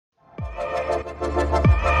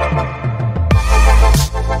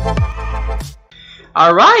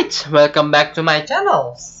Alright, welcome back to my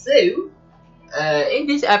channel. So, in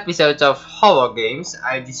this episode of horror games,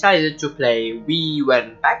 I decided to play We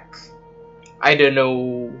Went Back. I don't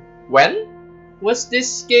know when was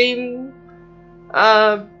this game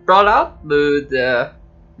brought out, but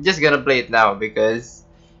just gonna play it now because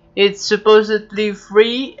it's supposedly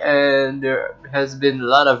free and there has been a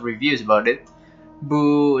lot of reviews about it.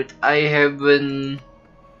 But I haven't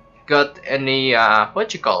got any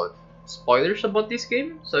spoilers about this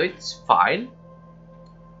game, so it's fine.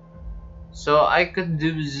 So I could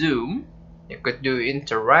do zoom, you could do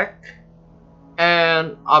interact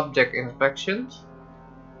and object inspections.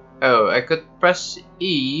 Oh, I could press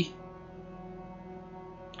E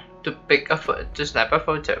to to snap a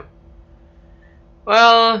photo.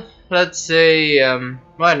 Well, let's say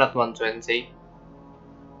why not 120?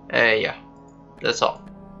 Yeah, that's all.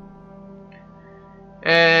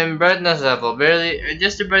 And brightness level, barely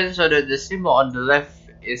adjust the brightness so that the symbol on the left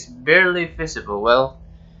is barely visible. Well,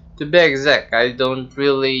 to be exact, I can't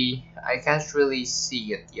really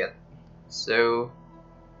see it yet. So,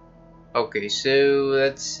 okay, so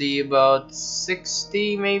let's see, about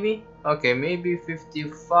 60 maybe? Okay, maybe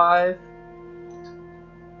 55.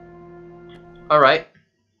 Alright,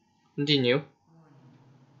 continue.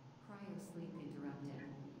 Cryosleep interrupted.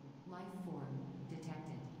 Life form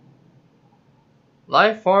detected.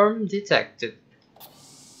 Life form detected.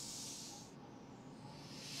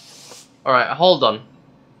 Alright, hold on.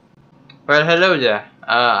 Well, hello there.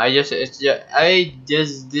 I just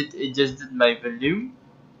did my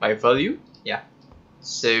volume, yeah.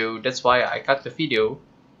 So that's why I cut the video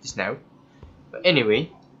just now. But anyway,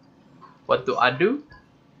 what do?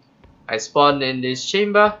 I spawned in this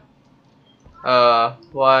chamber.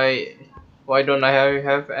 Why don't I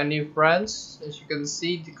have any friends? As you can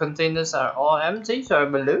see, the containers are all empty, so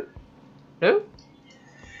I'm alone. No.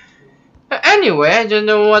 Anyway, I don't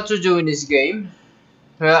know what to do in this game.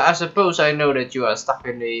 Well, I suppose I know that you are stuck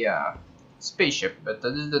in a spaceship, but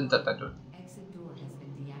that isn't that I do. Exit door has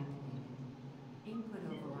been deactivated. Input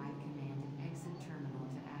override command and exit terminal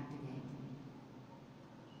to activate.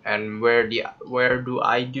 And where do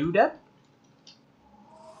I do that?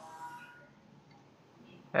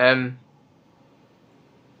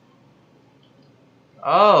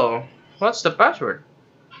 Oh, what's the password?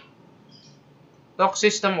 Lock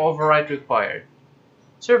system override required.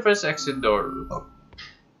 Surface exit door.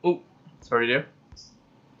 Oh, sorry there.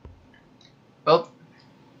 Well,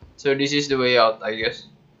 so this is the way out, I guess.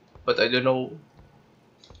 But I don't know.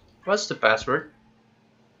 What's the password?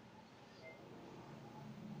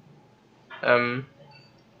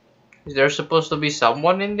 Is there supposed to be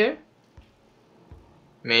someone in there?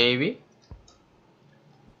 Maybe.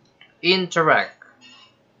 Interact.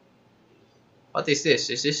 What is this?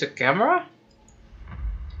 Is this a camera?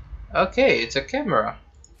 Okay, it's a camera.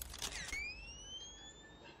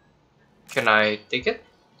 Can I take it?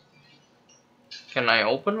 Can I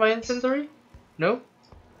open my inventory? No?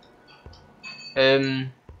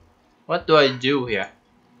 What do I do here?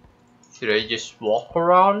 Should I just walk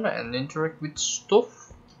around and interact with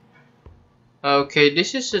stuff? Okay,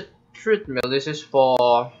 this is a treadmill. This is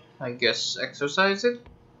for, I guess, exercising.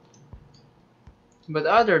 But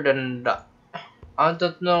other than that, I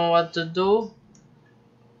don't know what to do.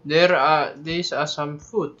 These are some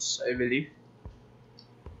foods, I believe.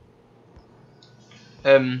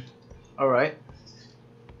 Alright.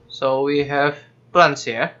 So we have plants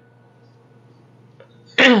here.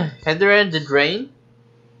 Hedera the drain.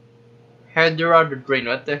 Hedera the drain.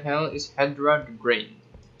 What the hell is Hedera the drain?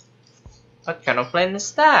 What kind of plant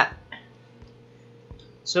is that?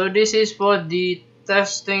 So this is for the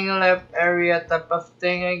testing lab area type of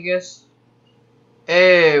thing, I guess.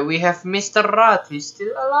 Hey, we have Mr. Rat. He's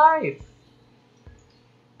still alive.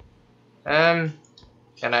 Can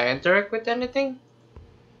I interact with anything?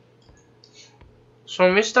 So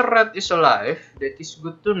Mr. Rat is alive. That is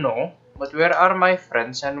good to know. But where are my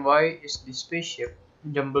friends and why is the spaceship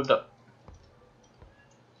jumbled up?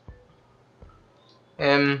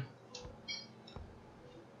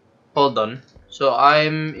 Hold on. So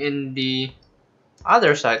I'm in the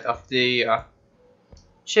other side of the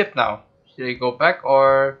ship now. Should I go back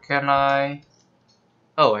or can I?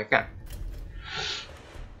 Oh, I can.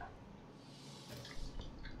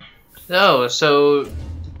 No, so the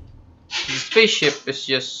spaceship is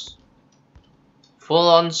just full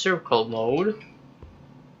on circle mode.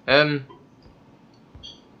 Well,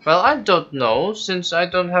 I don't know since I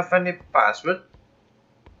don't have any password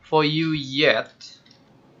for you yet.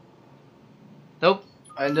 Nope,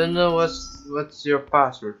 I don't know what's your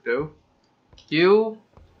password though. You?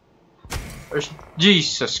 Or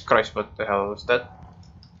Jesus Christ, what the hell was that?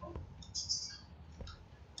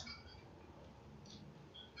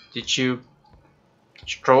 Did you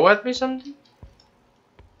throw at me something?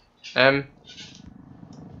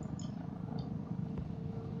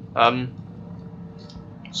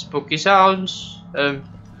 Spooky sounds.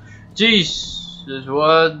 Jesus,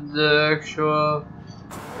 what the actual?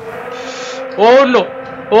 Oh no!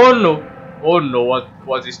 Oh no! Oh no!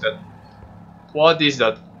 What is that? What is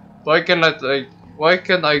that? Why cannot I? Why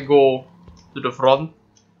can't I go to the front?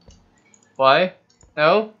 Why?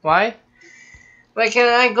 No? Why? Why can't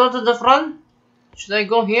I go to the front? Should I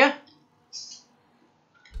go here?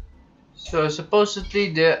 So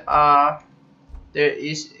supposedly there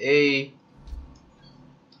is a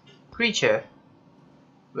creature.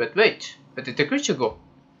 Wait, where did the creature go?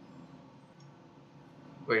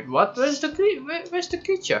 Wait, what? Where's the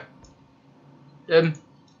creature?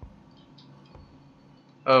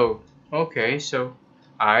 Oh, okay. So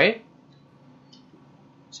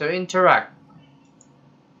interact.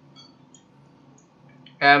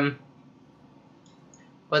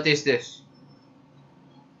 What is this?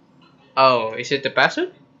 Oh, is it the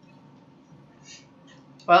password?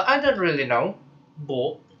 Well, I don't really know.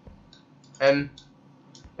 But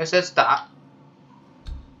let's start.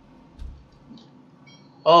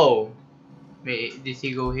 Oh, did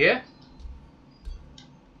he go here?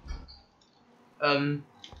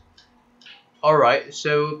 Alright,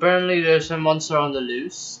 so apparently there's a monster on the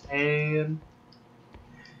loose, and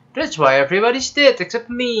that's why everybody's dead except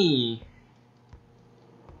me.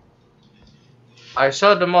 I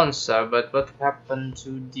saw the monster, but what happened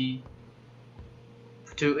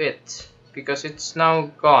to it? Because it's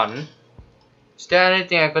now gone. Is there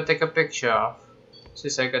anything I could take a picture of?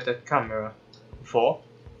 Since I got that camera before.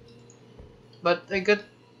 But I got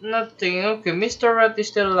nothing. Okay, Mr. Rat is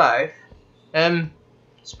still alive.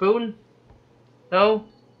 Spoon? No?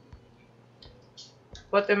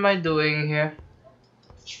 What am I doing here?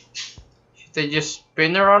 Should I just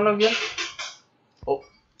spin around again? Oh.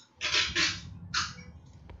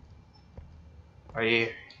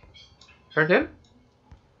 I heard him?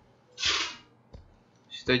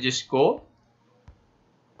 Should I just go?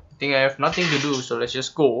 I think I have nothing to do, so let's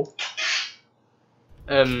just go.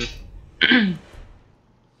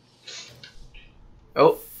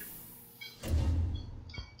 Oh.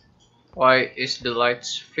 Why is the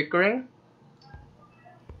lights flickering?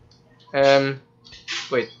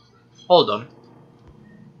 Wait. Hold on.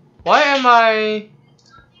 Why am I...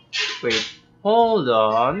 Wait. Hold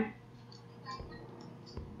on.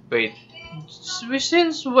 Wait.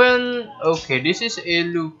 Since when... Okay, this is a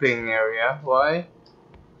looping area. Why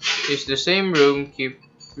is the same room keep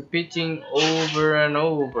repeating over and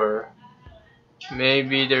over?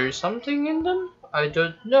 Maybe there's something in them? I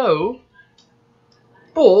don't know.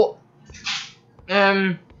 But...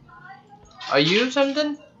 Are you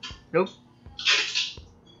something? Nope.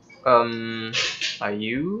 Are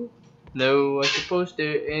you? No, I suppose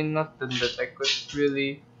there ain't nothing that I could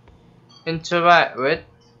really interact with.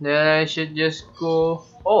 Then I should just go.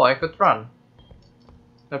 Oh, I could run.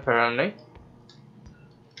 Apparently.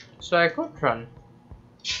 So I could run.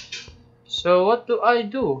 So what do I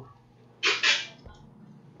do?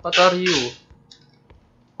 What are you?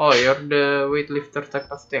 Oh, you're the weightlifter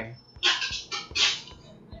type of thing.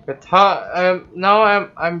 But how? Now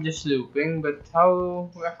I'm just looping. But how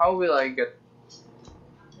will I get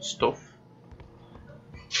stuff?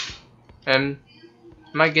 Am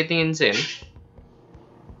I getting insane?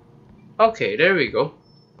 Okay, there we go.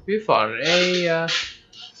 We found a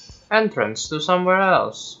entrance to somewhere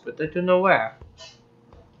else, but I don't know where.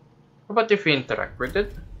 How about if we interact with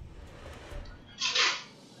it?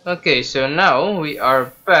 Okay, so now we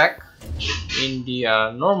are back in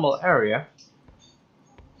the normal area,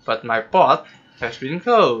 but my pot has been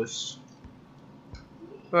closed.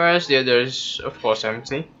 Whereas the others, of course,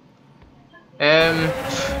 empty.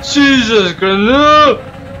 Jesus Christ, no!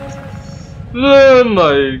 Oh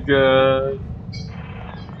my god.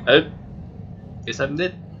 Guess I'm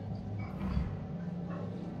dead.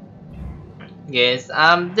 Guess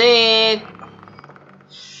I'm dead.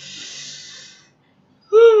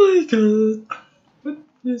 Oh my god. What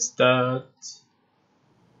is that?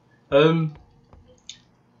 Where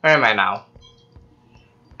am I now?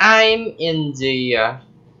 I'm in the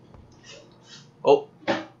oh,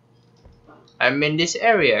 I'm in this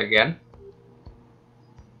area again.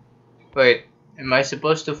 Wait, am I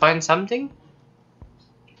supposed to find something?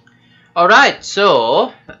 Alright,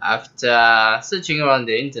 so after searching around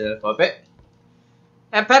the internet for a bit,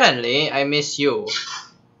 apparently I miss you.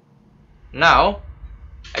 Now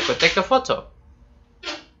I could take a photo.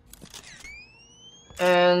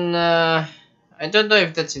 And I don't know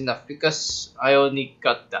if that's enough because I only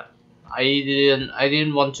got that. I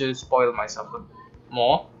didn't want to spoil myself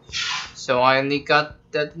more. So I only got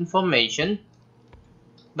that information,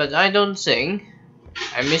 but I don't think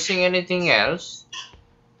I'm missing anything else.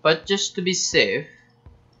 But just to be safe,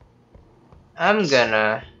 I'm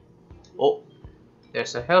gonna... Oh,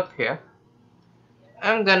 there's a help here.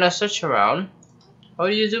 I'm gonna search around. How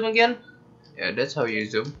do you zoom again? Yeah, that's how you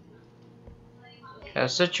zoom. I'll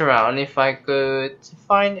search around if I could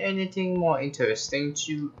find anything more interesting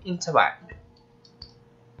to interact.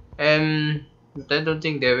 But I don't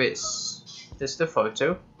think there is. There's the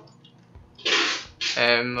photo.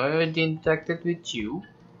 I already interacted with you.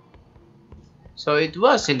 So it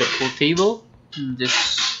was in the pool table.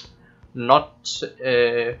 Just not what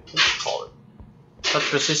do you call it?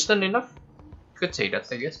 Not resistant enough. Could say that,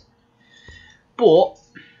 I guess. But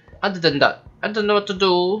other than that, I don't know what to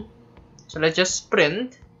do. So let's just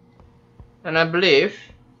sprint. And I believe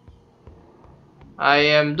I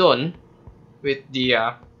am done with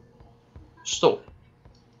the stove.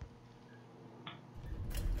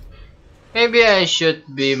 Maybe I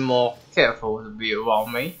should be more careful to be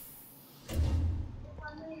around me.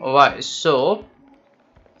 Alright, so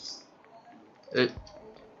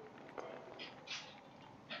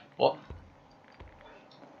what?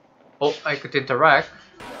 Oh, I could interact.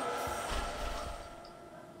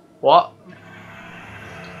 What?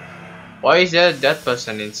 Why is there a dead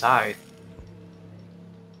person inside?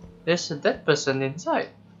 There's a dead person inside.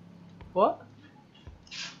 What?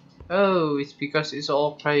 Oh, it's because it's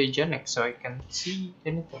all cryogenic, so I can't see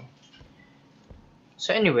anything.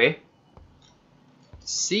 So anyway,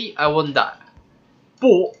 see, I won't die.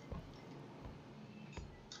 But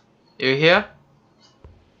you here?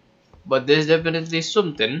 But there's definitely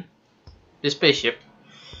something. The spaceship.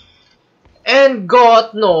 And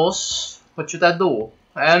God knows what should I do.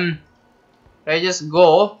 I just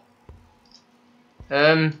go.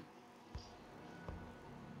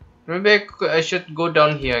 Maybe I should go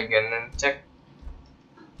down here again and check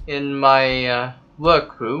in my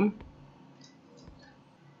workroom.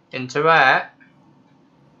 Interact.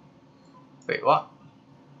 Wait, what?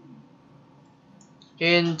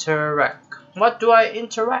 Interact. What do I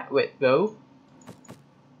interact with though?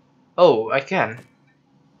 Oh, I can.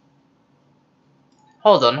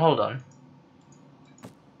 Hold on.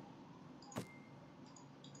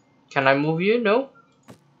 Can I move you? No?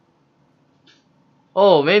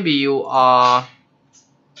 Oh, maybe you are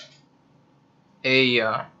a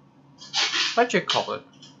what you call it?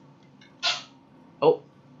 Oh,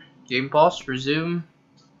 game pause, resume.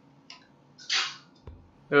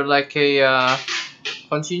 You're like a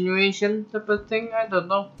continuation type of thing. I don't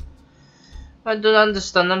know. I don't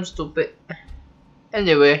understand. I'm stupid.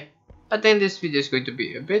 Anyway, I think this video is going to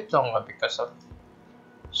be a bit longer because of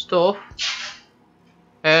stuff.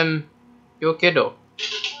 You okay though?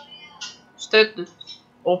 State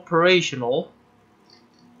operational.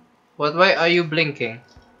 What? Why are you blinking?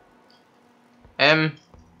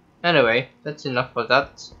 Anyway, that's enough for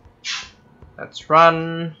that. Let's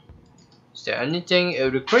run. Is there anything?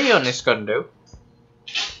 Oh, the crayon is gone though.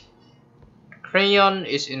 Crayon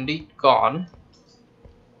is indeed gone.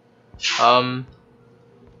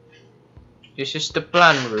 This is the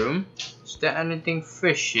plant room. Is there anything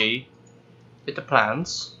fishy with the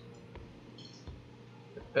plants?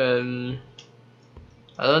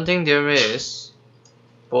 I don't think there is.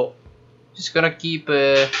 But just gonna keep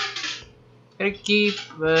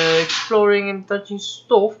exploring and touching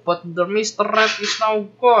stuff. But the Mr. Rat is now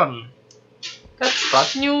gone. That's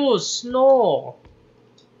bad news. No.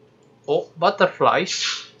 Oh,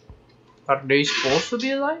 butterflies. Are they supposed to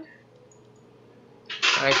be alive?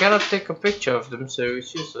 I cannot take a picture of them, so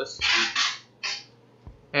it's useless.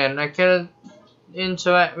 And I cannot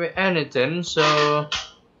interact with anything, so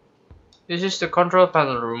this is the control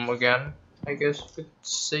panel room again. I guess we could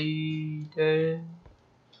say that.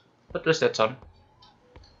 What was that sound?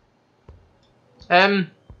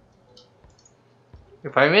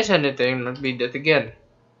 If I miss anything, not be that again.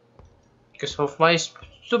 Because of my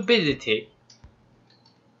stupidity.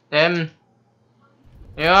 Yeah.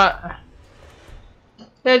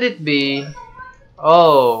 Let it be.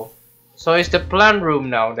 Oh, so it's the plant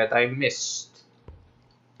room now that I missed.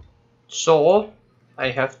 So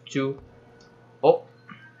I have to.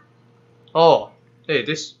 Oh, hey,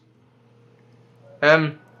 this.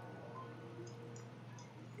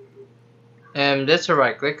 That's a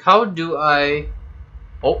right click. How do I?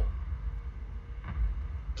 Oh,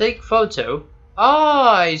 take photo.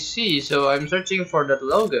 Ah, I see. So I'm searching for that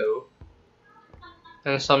logo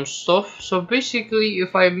and some stuff. So basically,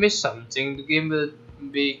 if I miss something, the game will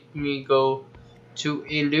make me go to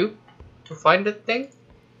a loop to find that thing.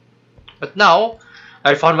 But now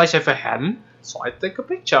I found myself a hen, so I take a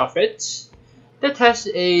picture of it that has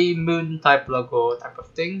a moon type logo type of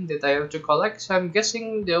thing that I have to collect. So I'm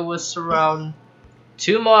guessing there was around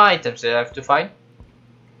 2 more items that I have to find.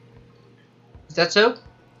 Is that so?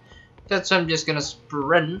 That's why I'm just gonna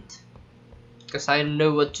sprint, because I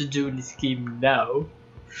know what to do in this game now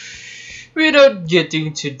without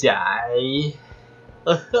getting to die.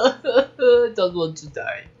 Don't want to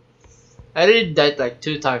die. I already died like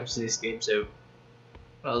 2 times in this game, so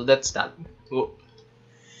well, that's that. Whoa.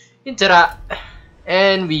 Interact,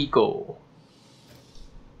 and we go.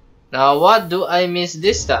 Now what do I miss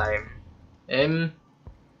this time?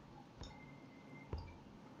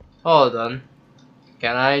 Hold on.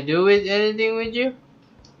 Can I do anything with you?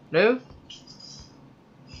 No?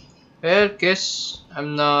 Well, guess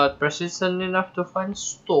I'm not persistent enough to find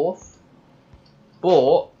stuff.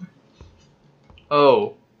 But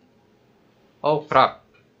oh crap.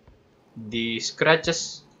 The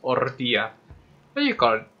scratches or the what do you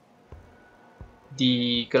call it?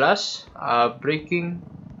 The glass are breaking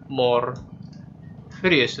more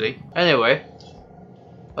furiously. Anyway,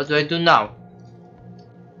 what do I do now?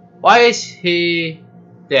 Why is he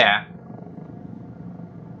there?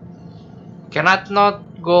 Cannot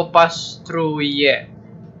not go past through yet.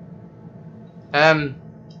 Now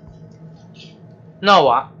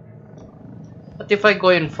what if I go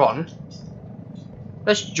in front?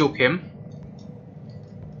 Let's juke him.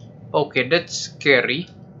 Okay, that's scary.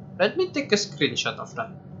 Let me take a screenshot of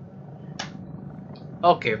that.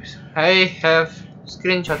 Okay, I have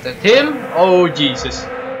screenshotted him. Oh Jesus.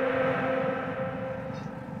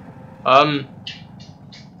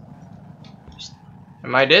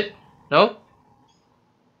 Am I dead? No?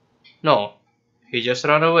 No. He just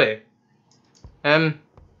ran away.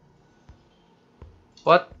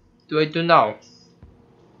 What do I do now?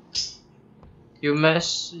 You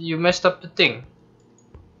messed up the thing.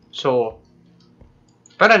 So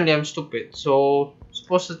apparently I'm stupid. So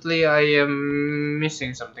supposedly I am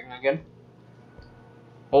missing something again.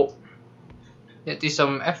 Oh, it is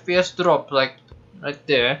some FPS drop like right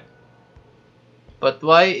there. But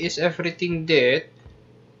why is everything dead?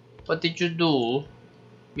 What did you do,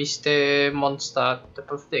 Mr. Monster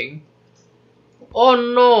type of thing? Oh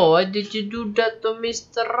no, why did you do that to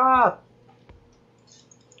Mr. Rat?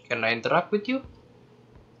 Can I interact with you?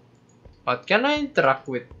 What can I interact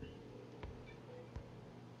with?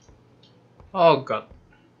 Oh god.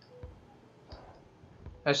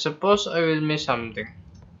 I suppose I will miss something.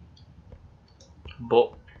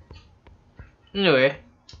 But anyway,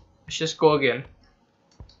 let's just go again.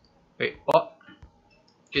 Wait, what?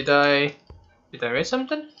 Did I miss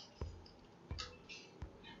something?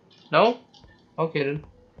 No? Okay then.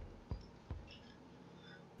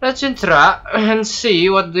 Let's interact and see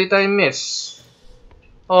what did I miss.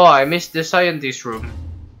 Oh, I missed the scientist room.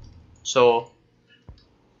 So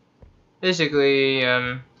basically,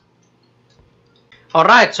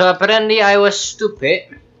 alright, so apparently I was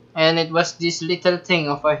stupid and it was this little thing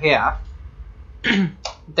over here.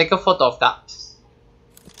 Take a photo of that.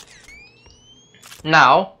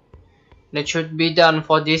 Now, that should be done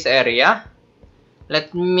for this area.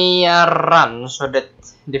 Let me run so that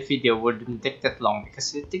the video wouldn't take that long,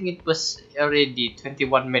 because I think it was already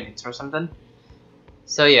 21 minutes or something.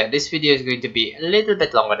 So yeah, this video is going to be a little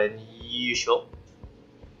bit longer than usual.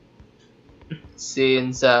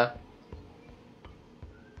 Since, yeah,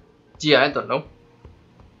 I don't know.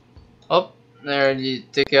 Oh, I already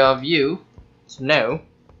took care of you. So now,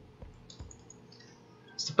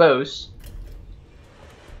 suppose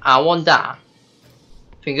I won't die.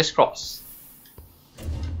 Fingers crossed.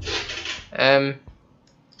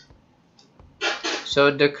 So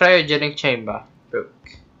the cryogenic chamber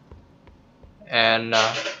broke. And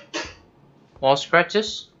more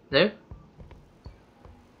scratches? No?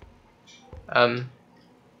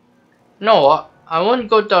 No, I won't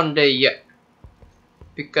go down there yet.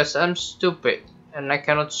 Because I'm stupid and I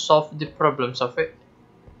cannot solve the problems of it.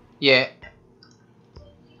 Yeah.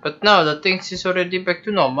 But now the things is already back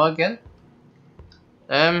to normal again.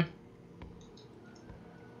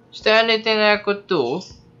 Is there anything I could do?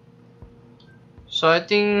 So I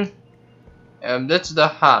think that's the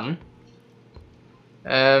hand.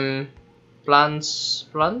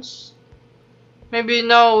 Plants. Maybe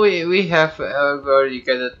now we have already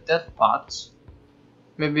got that part.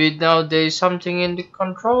 Maybe now there is something in the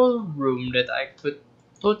control room that I could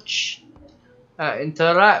touch,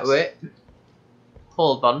 interact with.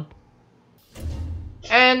 Hold on.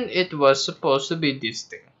 And it was supposed to be this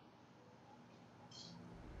thing.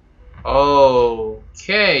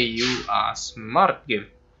 Okay, you are smart, game.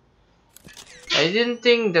 I didn't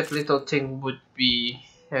think that little thing would be...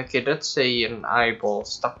 Okay, let's say an eyeball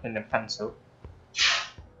stuck in a pencil.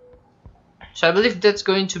 So I believe that's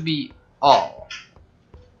going to be all,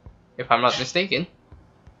 if I'm not mistaken.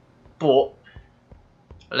 But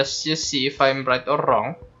let's just see if I'm right or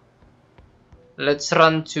wrong. Let's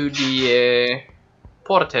run to the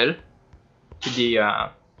portal, to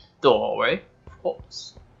the doorway, of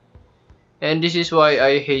course. And this is why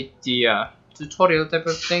I hate the tutorial type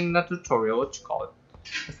of thing, not tutorial, what you call it.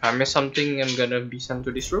 If I miss something, I'm gonna be sent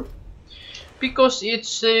to this room. Because it's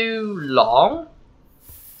so long.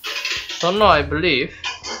 So now I believe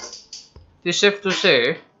it's safe to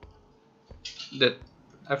say that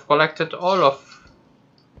I've collected all of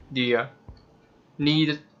the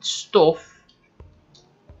needed stuff.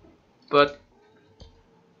 But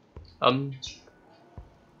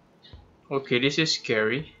okay, this is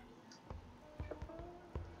scary.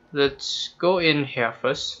 Let's go in here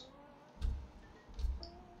first.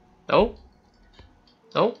 No?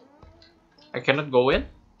 No? I cannot go in?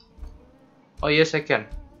 Oh yes, I can.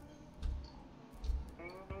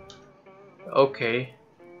 Okay.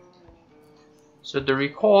 So the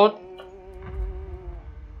record,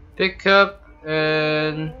 pick up,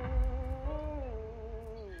 and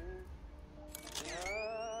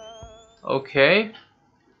okay.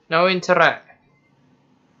 Now interact.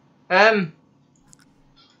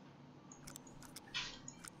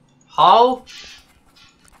 How?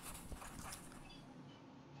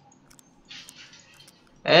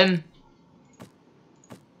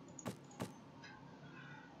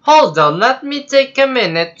 Hold on, let me take a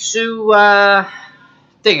minute to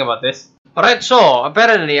think about this. Alright, so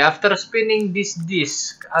apparently after spinning this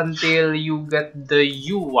disc until you get the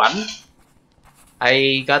U1,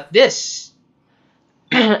 I got this.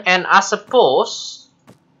 And I suppose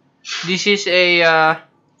this is a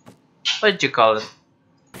what do you call it?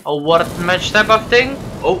 A word match type of thing?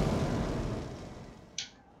 Oh.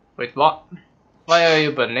 Wait, what? Why are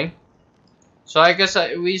you burning? So I guess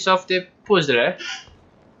we solved the puzzle.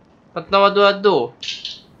 But now what do I do?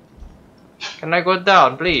 Can I go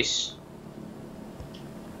down, please?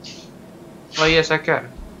 Oh yes, I can.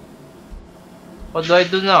 What do I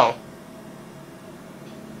do now?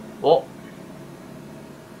 Oh.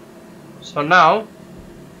 So now,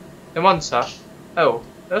 the monster. Oh,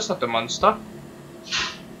 that's not the monster.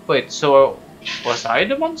 Wait, so was I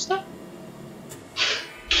the monster?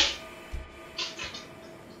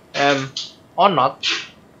 Or not.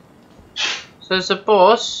 So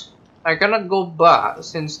suppose I cannot go back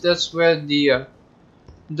since that's where the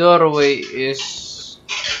doorway is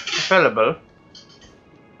available.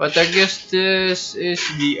 But I guess this is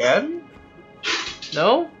the end?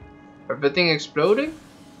 No? Everything exploding?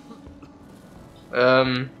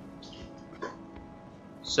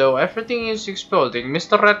 So everything is exploding.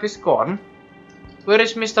 Mr. Rat is gone. Where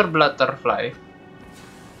is Mr. Butterfly?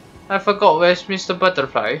 I forgot where's Mr.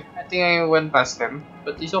 Butterfly. I think I went past him,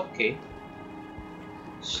 but it's okay.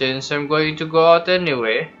 Since I'm going to go out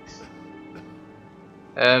anyway.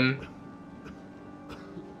 Will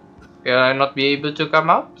I not be able to come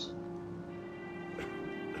out?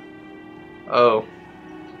 Oh.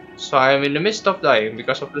 So I am in the midst of dying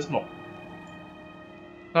because of the smoke.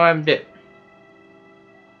 Now I'm dead.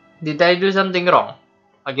 Did I do something wrong?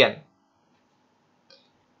 Again?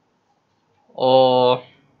 Or...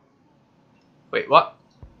 wait, what?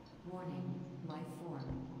 Warning, life form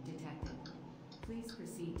detected. Please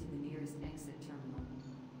proceed to the nearest exit terminal.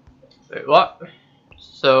 Wait, what?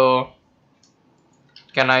 So...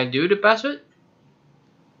 can I do the password?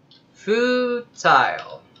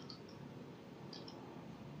 Futile.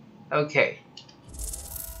 Okay.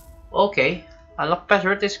 Okay. Unlock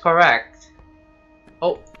password is correct.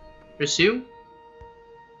 Oh. Resume.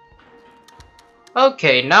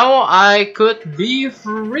 Okay, now I could be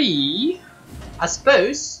free, I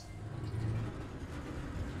suppose.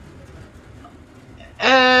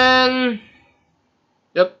 And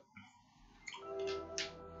yep.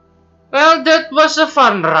 Well, that was a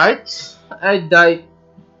fun ride. I died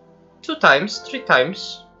 2 times, 3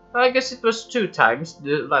 times. I guess it was 2 times.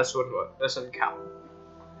 The last one doesn't count.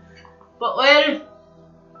 But well,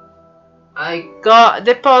 I got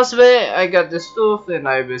the password, I got the stuff, and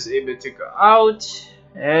I was able to go out.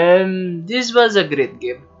 And this was a great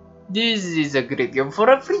game. This is a great game. For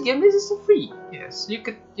a free game, this is free. Yes, you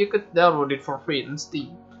could download it for free on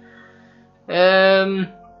Steam.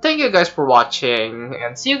 Thank you guys for watching,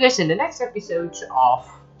 and see you guys in the next episode of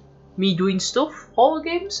me doing stuff, horror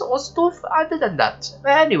games, or stuff other than that.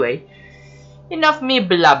 But anyway, enough me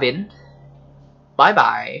blabbing. Bye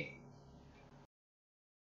bye.